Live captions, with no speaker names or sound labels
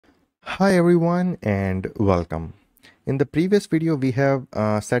Hi everyone and welcome. In the previous video, we have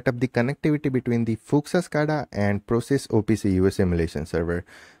set up the connectivity between the Fuxa SCADA and Prosys OPCUA simulation server.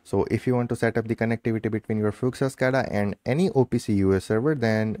 So if you want to set up the connectivity between your Fuxa SCADA and any OPCUA server,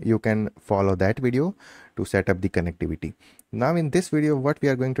 then you can follow that video to set up the connectivity. Now in this video, what we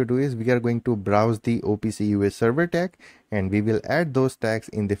are going to do is we are going to browse the OPCUA server tag and we will add those tags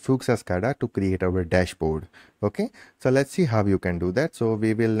in the Fuxa SCADA to create our dashboard. Okay, so let's see how you can do that. So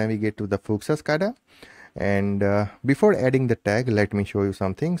we will navigate to the Fuxa SCADA. And before adding the tag, let me show you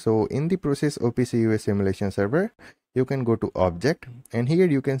something. So in the Prosys OPCUA simulation server, you can go to object and here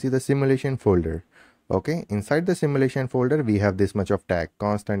you can see the simulation folder. Okay, inside the simulation folder, we have this much of tag: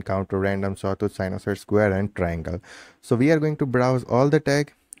 constant, counter, random, sawtooth, sinusoid, square, and triangle. So we are going to browse all the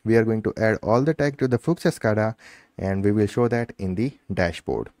tag. We are going to add all the tag to the Fuxa SCADA and we will show that in the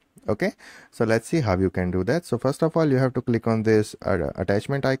dashboard. Okay, so let's see how you can do that. So first of all, you have to click on this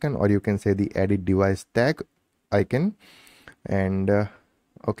attachment icon, or you can say the edit device tag icon, and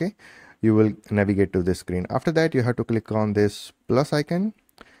okay, you will navigate to this screen. After that, you have to click on this plus icon,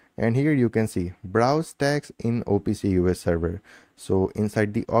 and here you can see browse tags in OPCUA server. So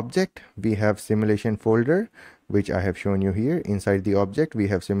inside the object, we have simulation folder, which I have shown you here. Inside the object, we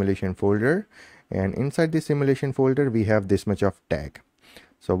have simulation folder, and inside the simulation folder, we have this much of tag.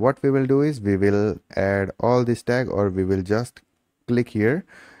 So what we will do is we will add all this tag, or we will just click here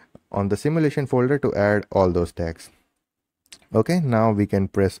on the simulation folder to add all those tags. Okay, now we can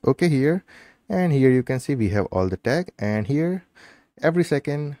press OK here, and here you can see we have all the tag, and here every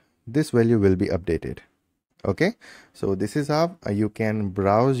second this value will be updated. Okay, so this is how you can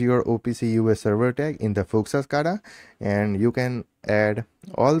browse your OPCUA server tag in the Fuxa SCADA, and you can add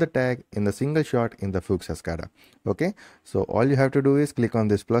all the tag in the single shot in the Fuxa SCADA. Okay, so all you have to do is click on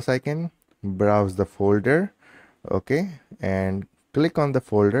this plus icon, browse the folder, okay, and click on the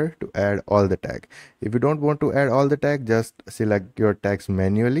folder to add all the tag. If you don't want to add all the tag, just select your tags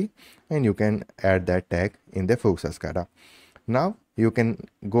manually and you can add that tag in the Fuxa SCADA. Now you can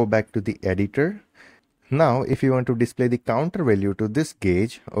go back to the editor. Now if you want to display the counter value to this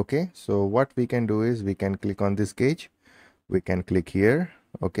gauge, okay, so what we can do is we can click on this gauge, we can click here,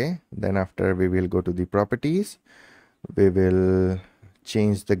 okay, then after we will go to the properties, we will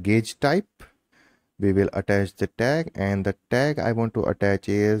change the gauge type, we will attach the tag, and the tag I want to attach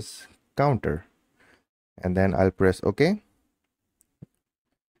is counter, and then I'll press OK.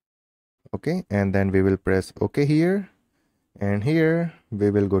 Okay, and then we will press OK here, and here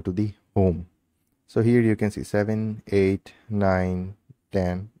we will go to the home. So here you can see 7, 8, 9,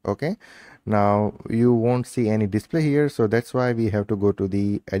 10. Okay, now you won't see any display here, so that's why we have to go to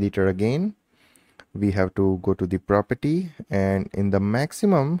the editor again. We have to go to the property, and in the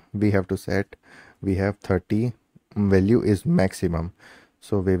maximum we have to set, we have 30 value is maximum.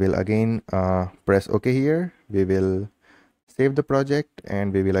 So we will again press OK here. We will save the project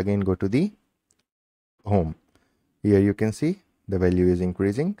and we will again go to the home. Here you can see the value is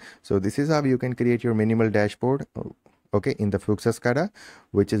increasing. So this is how you can create your minimal dashboard, okay, in the Fuxa SCADA,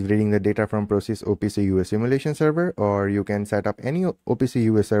 which is reading the data from Prosys OPCUA simulation server, or you can set up any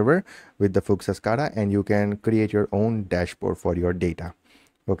OPCUA server with the Fuxa SCADA and you can create your own dashboard for your data.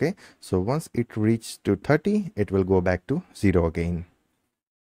 Okay, so once it reaches to 30, it will go back to 0 again.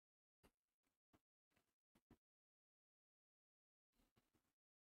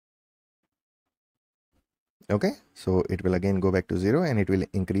 Okay, so it will again go back to 0 and it will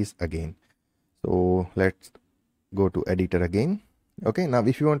increase again. So let's go to editor again. Okay, now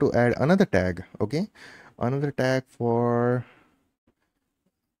if you want to add another tag, okay, another tag for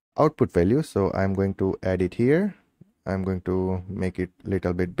output value, so I'm going to add it here. I'm going to make it a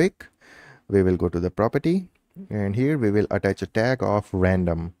little bit big. We will go to the property and here we will attach a tag of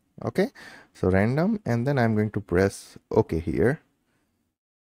random. Okay, so random, and then I'm going to press OK here.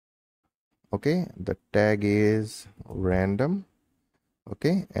 Okay, the tag is random.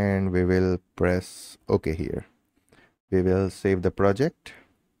 Okay, and we will press OK here. We will save the project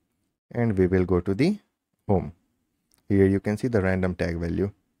and we will go to the home. Here you can see the random tag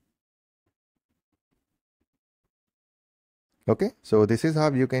value. Okay, so this is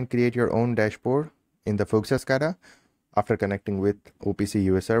how you can create your own dashboard in the Fuxa SCADA after connecting with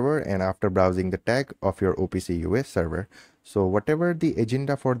OPCUA server and after browsing the tag of your OPCUA server. So whatever the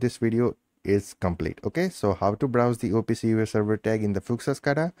agenda for this video is complete. Okay, so how to browse the OPCUA server tag in the Fuxa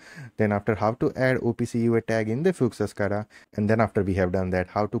SCADA, then after how to add OPCUA tag in the Fuxa SCADA, and then after we have done that,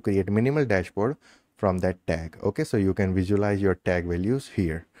 how to create minimal dashboard from that tag. Okay, so you can visualize your tag values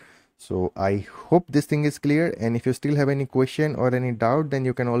here. So I hope this thing is clear, and if you still have any question or any doubt, then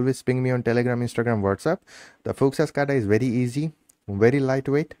you can always ping me on Telegram, Instagram, WhatsApp. The Fuxa SCADA is very easy. very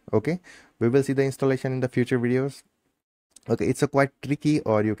lightweight. Okay, we will see the installation in the future videos. Okay, it's a quite tricky,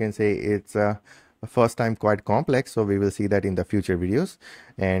 or you can say it's a first time quite complex, so we will see that in the future videos.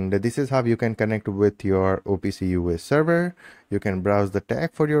 And this is how you can connect with your OPCUA server. You can browse the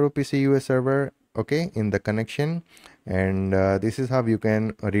tag for your OPCUA server, okay, in the connection. And this is how you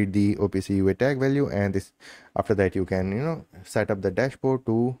can read the OPCUA tag value, and this after that you can set up the dashboard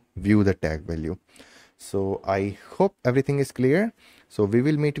to view the tag value. So I hope everything is clear. So we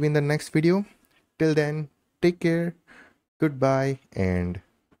will meet you in the next video. Till then, take care, goodbye, and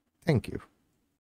thank you.